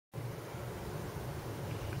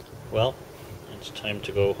Well, it's time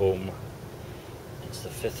to go home. It's the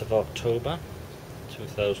 5th of October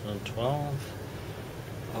 2012.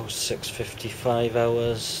 Oh, 6:55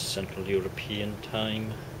 hours Central European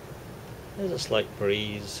time. There's a slight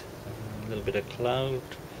breeze, a little bit of cloud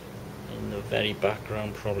in the very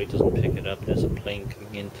background, probably doesn't pick it up. There's a plane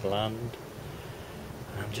coming in to land.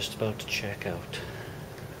 I'm just about to check out.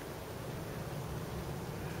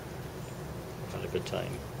 I've had a good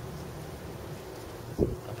time.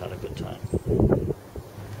 I've had a good time.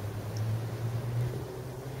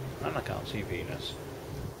 And I can't see Venus.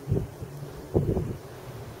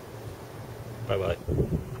 Bye bye.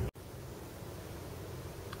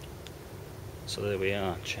 So there we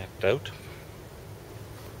are, checked out.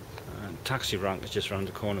 Taxi rank is just around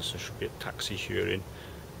the corner, so there should be a taxi here in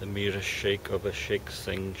the merest shake of a shake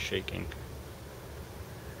thing shaking.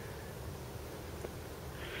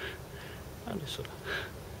 And just sort of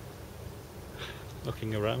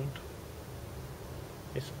looking around.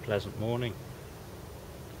 It's a pleasant morning.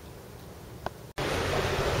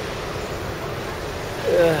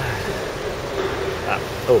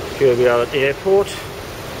 Here we are at the airport.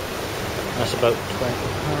 That's about 20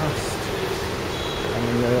 past. I'm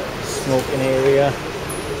in the smoking area.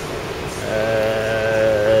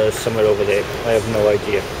 Somewhere over there. I have no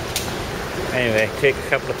idea. Anyway, take a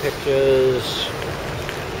couple of pictures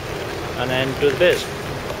and then do the biz.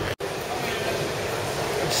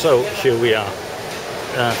 So here we are,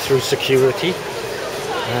 through security.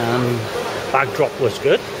 Backdrop was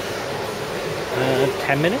good.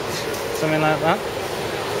 10 minutes, something like that.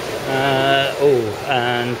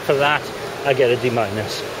 And for that I get a D-.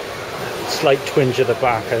 Slight twinge at the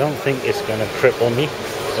back. I don't think it's going to cripple me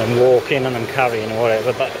because I'm walking and I'm carrying or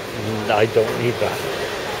whatever, but I don't need that.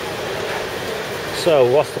 So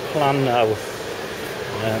what's the plan now?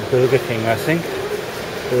 Burger King, I think.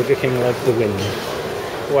 Burger King like the wind.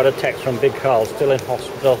 What a text from Big Carl, still in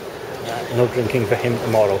hospital. No drinking for him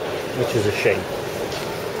tomorrow, which is a shame.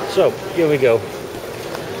 So here we go.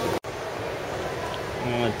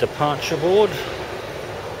 Departure board.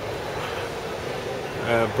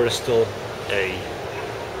 Bristol A.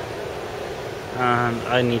 And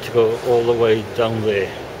I need to go all the way down there.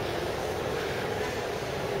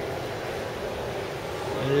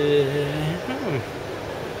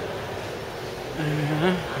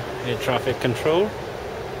 Air traffic control.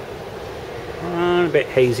 And a bit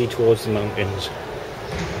hazy towards the mountains.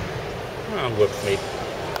 That'll work for me.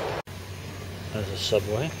 There's a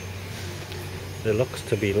subway. There looks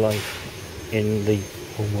to be life in the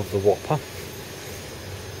home of the Whopper.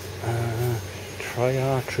 Try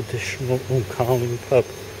our traditional Carling pub.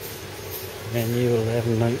 Menu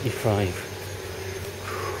 $11.95.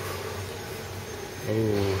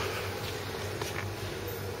 Oh,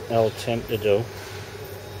 El Temptado.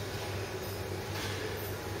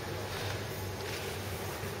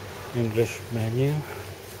 English menu.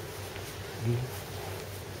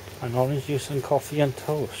 And orange juice and coffee and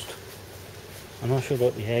toast. I'm not sure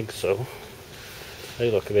about the eggs though.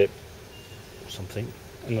 They look a bit something.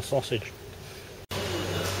 And the sausage.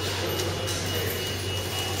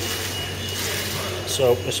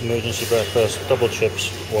 So this emergency breakfast, double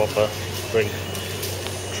chips, Whopper, drink,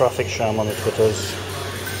 traffic sham on the Twitters,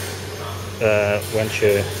 went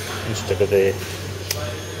here instead of there,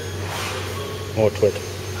 more twit.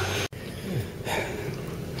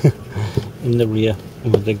 In the rear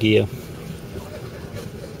with the gear.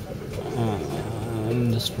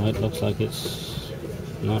 And this might looks like it's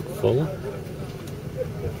not full.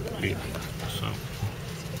 Yeah, so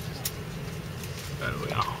there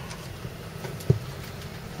we are.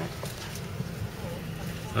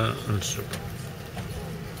 And soup.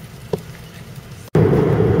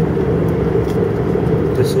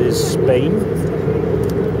 This is Spain,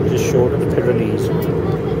 just short of the Pyrenees.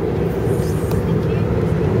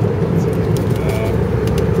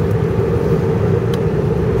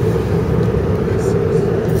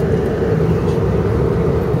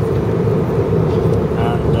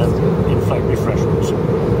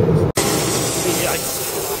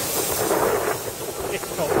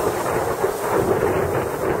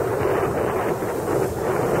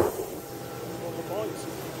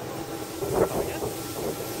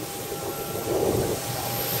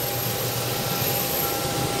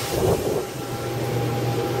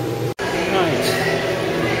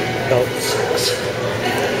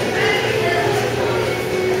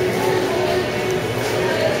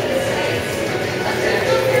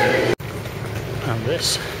 And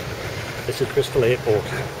this is Bristol Airport.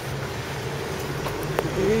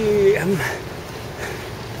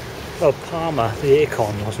 Well, Palmer, the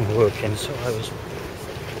aircon wasn't working, so I was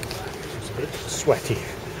a bit sweaty,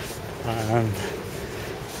 and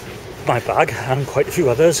my bag and quite a few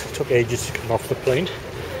others. It took ages to come off the plane.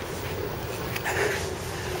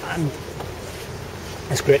 And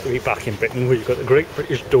it's great to be back in Britain where you've got the Great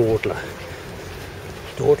British Dawdler.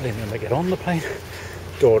 Dawdling when they get on the plane,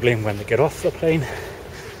 dawdling when they get off the plane.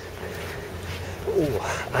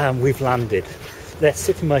 Oh, we've landed. Let's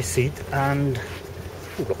sit in my seat and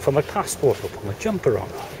look for my passport. I'll put my jumper on.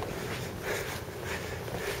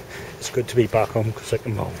 It's good to be back home because I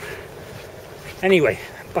can move. Anyway,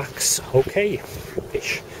 back's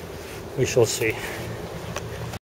okay-ish. We shall see.